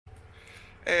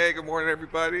Hey, good morning,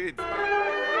 everybody.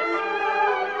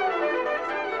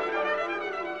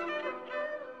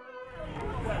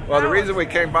 Well, the reason we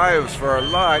came by was for a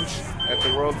lunch at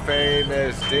the world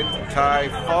famous Din Tai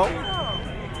Fung.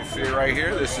 You see it right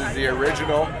here. This is the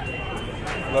original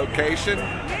location.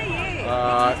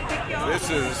 This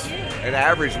is an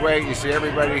average wait. You see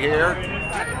everybody here.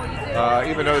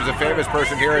 Even though there's a famous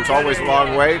person here, it's always a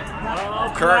long wait.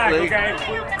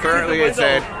 Currently it's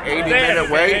an 80-minute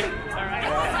wait.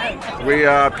 We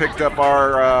picked up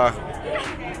our,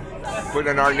 put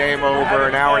in our name over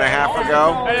an hour and a half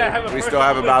ago. We still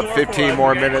have about 15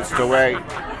 more minutes to wait.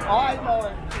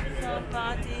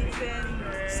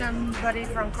 Somebody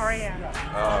from Korea.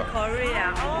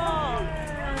 Korea. Oh,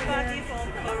 somebody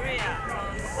from Korea.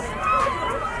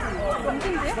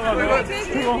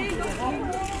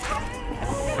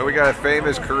 So we got a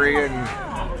famous Korean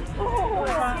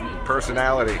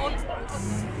personality.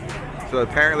 So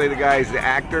apparently the guy's the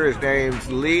actor. His name's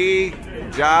Lee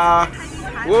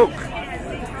Ja-wook.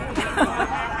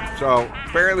 So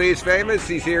apparently he's famous.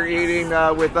 He's here eating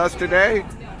with us today.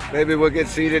 Maybe we'll get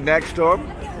seated next to him.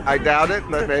 I doubt it,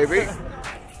 but maybe.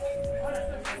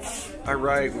 All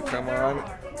right, we come on.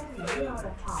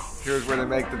 Here's where they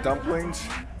make the dumplings.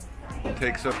 It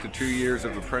takes up to 2 years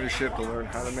of apprenticeship to learn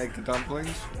how to make the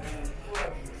dumplings.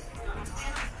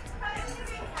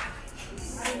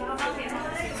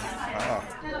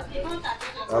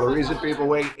 Now the reason people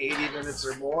wait 80 minutes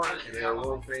or more, they're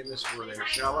world famous for their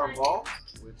Xiao Long Bao,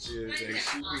 which is a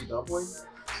soupy dumpling.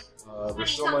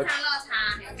 There's so much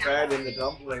fat in the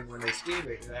dumpling when they steam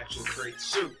it, it actually creates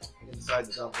soup inside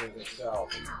the dumpling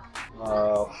itself.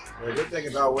 The good thing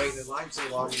about waiting in line so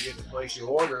long, you get to place your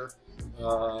order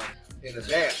in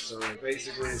advance. So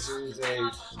basically, as soon as they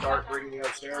start bringing you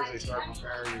upstairs, they start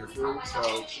preparing your food. So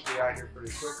it should be out here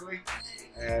pretty quickly.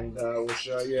 And we'll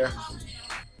show you.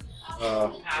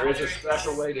 There is a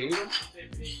special way to eat them.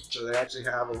 So they actually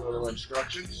have a little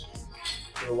instructions.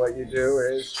 So what you do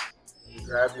is you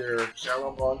grab your Xiao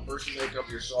Long Bao. First you make up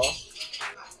your sauce.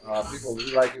 People do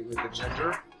like it with the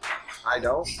ginger. I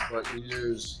don't, but you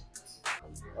use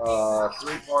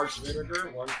 3 parts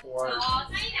vinegar, 1 part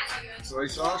soy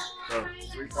sauce. So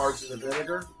 3 parts of the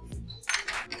vinegar,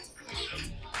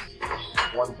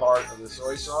 1 part of the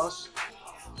soy sauce.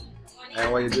 And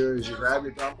what you do is you grab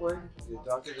your dumpling, you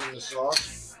dunk it in the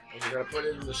sauce, and you're going to put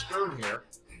it in the spoon here.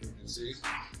 You can see.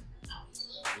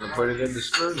 You're going to put it in the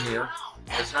spoon here.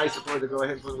 It's nice to go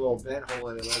ahead and put a little vent hole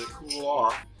in it and let it cool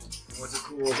off. And once it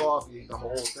cools off, you eat the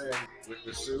whole thing with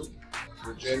the soup,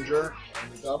 the ginger,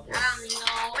 and the dumpling.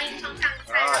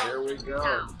 Ah, here we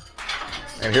go.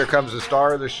 And here comes the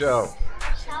star of the show.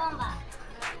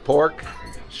 Pork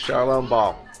Xiao Long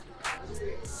Bao.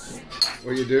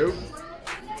 What you do?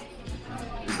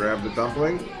 You grab the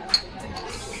dumpling.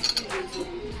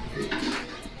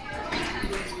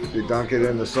 You dunk it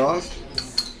in the sauce.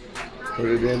 Put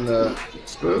it in the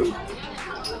spoon.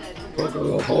 Poke a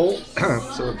little hole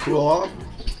so it cool off.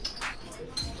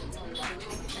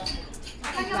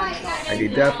 And you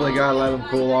definitely gotta let them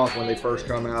cool off when they first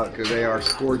come out because they are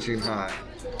scorching hot.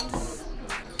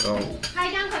 So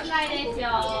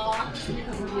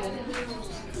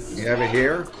you have it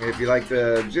here. If you like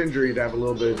the ginger, you'd have a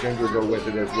little bit of ginger go with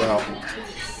it as well.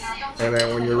 And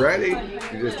then when you're ready,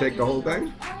 you just take the whole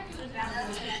thing.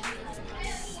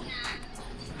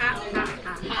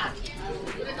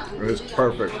 It's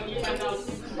perfect.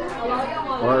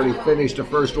 I already finished the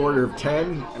first order of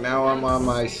 10, and now I'm on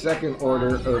my second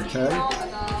order of 10.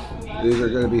 These are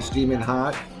going to be steaming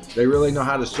hot. They really know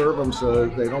how to serve them, so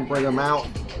they don't bring them out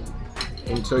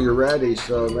until you're ready.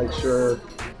 So make sure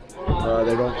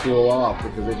they don't cool off,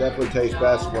 because they definitely taste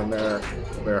best when they're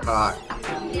hot.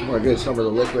 I'm going to get some of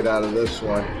the liquid out of this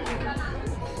one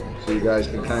so you guys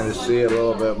can kind of see it a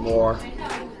little bit more.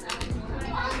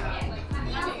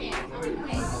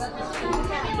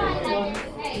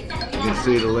 You can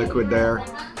see the liquid there.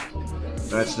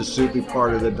 That's the soupy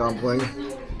part of the dumpling.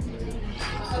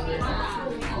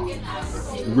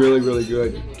 It's really, really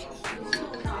good.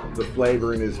 The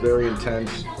flavoring is very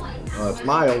intense. It's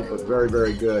mild, but very,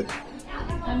 very good.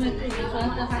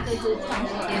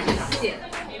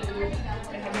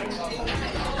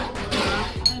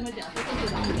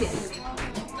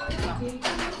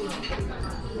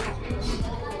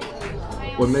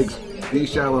 What makes these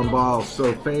Xiao Long Bao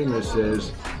so famous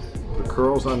is the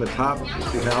curls on the top. You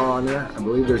see how on there? I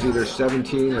believe there's either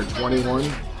 17 or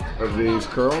 21 of these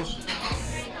curls.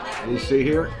 You see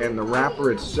here? And the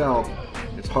wrapper itself,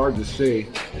 it's hard to see.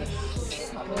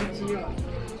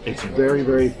 It's very,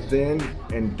 very thin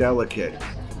and delicate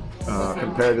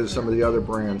compared to some of the other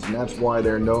brands, and that's why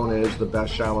they're known as the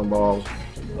best Xiao Long Baos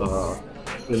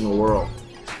in the world.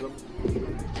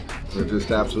 They're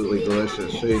just absolutely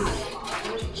delicious. See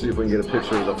if we can get a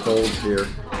picture of the folds here.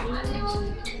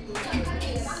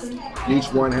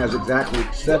 Each one has exactly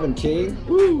 17.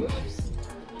 Woo!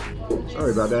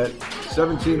 Sorry about that.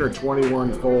 17 or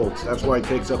 21 folds. That's why it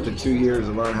takes up to 2 years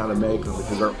to learn how to make them,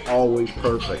 because they're always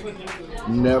perfect.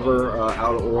 Never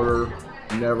out of order,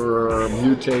 never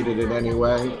mutated in any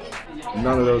way.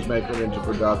 None of those make it into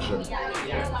production.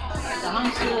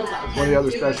 One of the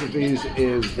other specialties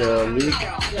is the leek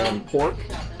and pork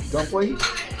dumpling.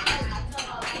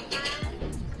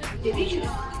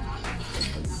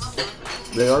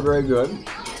 They are very good.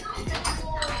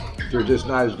 They're just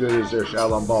not as good as their Xiao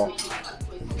Long Bao,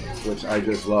 which I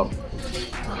just love.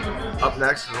 Up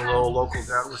next is a little local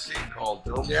delicacy called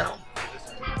Indulge.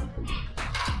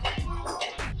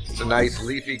 It's a nice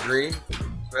leafy green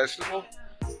vegetable.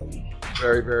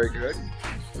 Very, very good.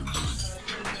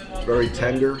 Very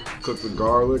tender, cooked with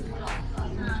garlic,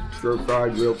 stir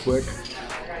fried real quick.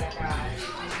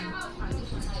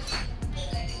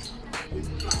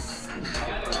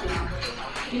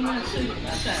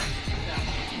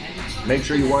 Make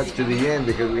sure you watch to the end,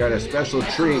 because we got a special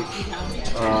treat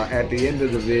at the end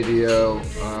of the video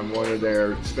on one of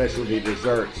their specialty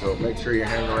desserts. So make sure you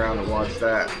hang around and watch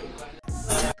that.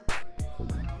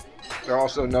 They're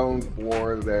also known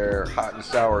for their hot and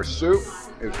sour soup.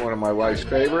 It's one of my wife's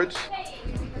favorites.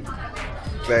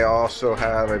 They also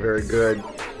have a very good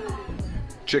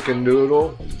chicken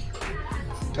noodle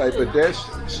type of dish,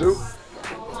 soup.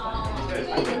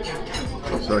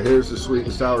 So here's the sweet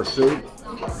and sour soup.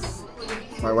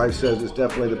 My wife says it's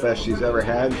definitely the best she's ever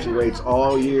had. She waits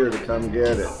all year to come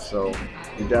get it. So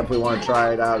you definitely want to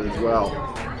try it out as well.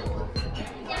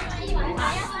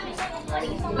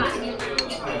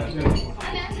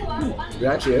 It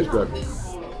actually is good.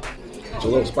 It's a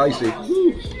little spicy.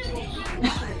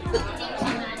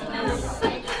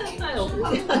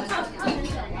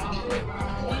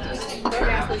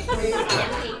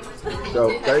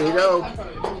 So there you go.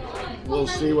 We'll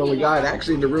see what we got.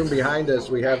 Actually, in the room behind us,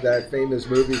 we have that famous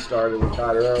movie star that we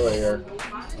caught earlier.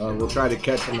 We'll try to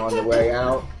catch them on the way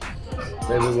out.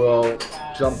 Maybe we'll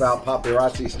jump out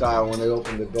paparazzi style when they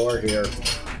open the door here.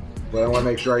 But I want to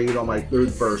make sure I eat all my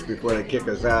food first before they kick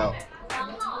us out.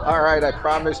 All right, I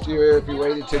promised you if you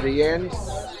waited to the end,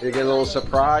 you get a little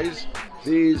surprise.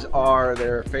 These are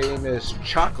their famous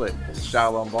chocolate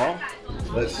Xiao Long Bao.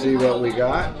 Let's see what we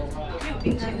got.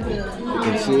 You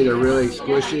can see they're really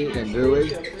squishy and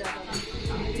gooey.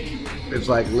 It's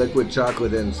like liquid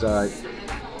chocolate inside.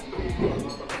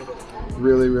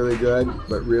 Really, really good,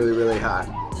 but really, really hot.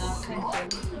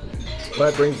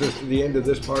 That brings us to the end of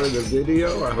this part of the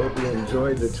video. I hope you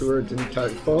enjoyed the tour of Din Tai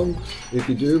Fung. If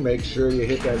you do, make sure you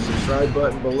hit that subscribe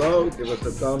button below, give us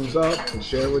a thumbs up, and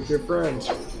share with your friends.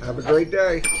 Have a great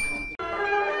day.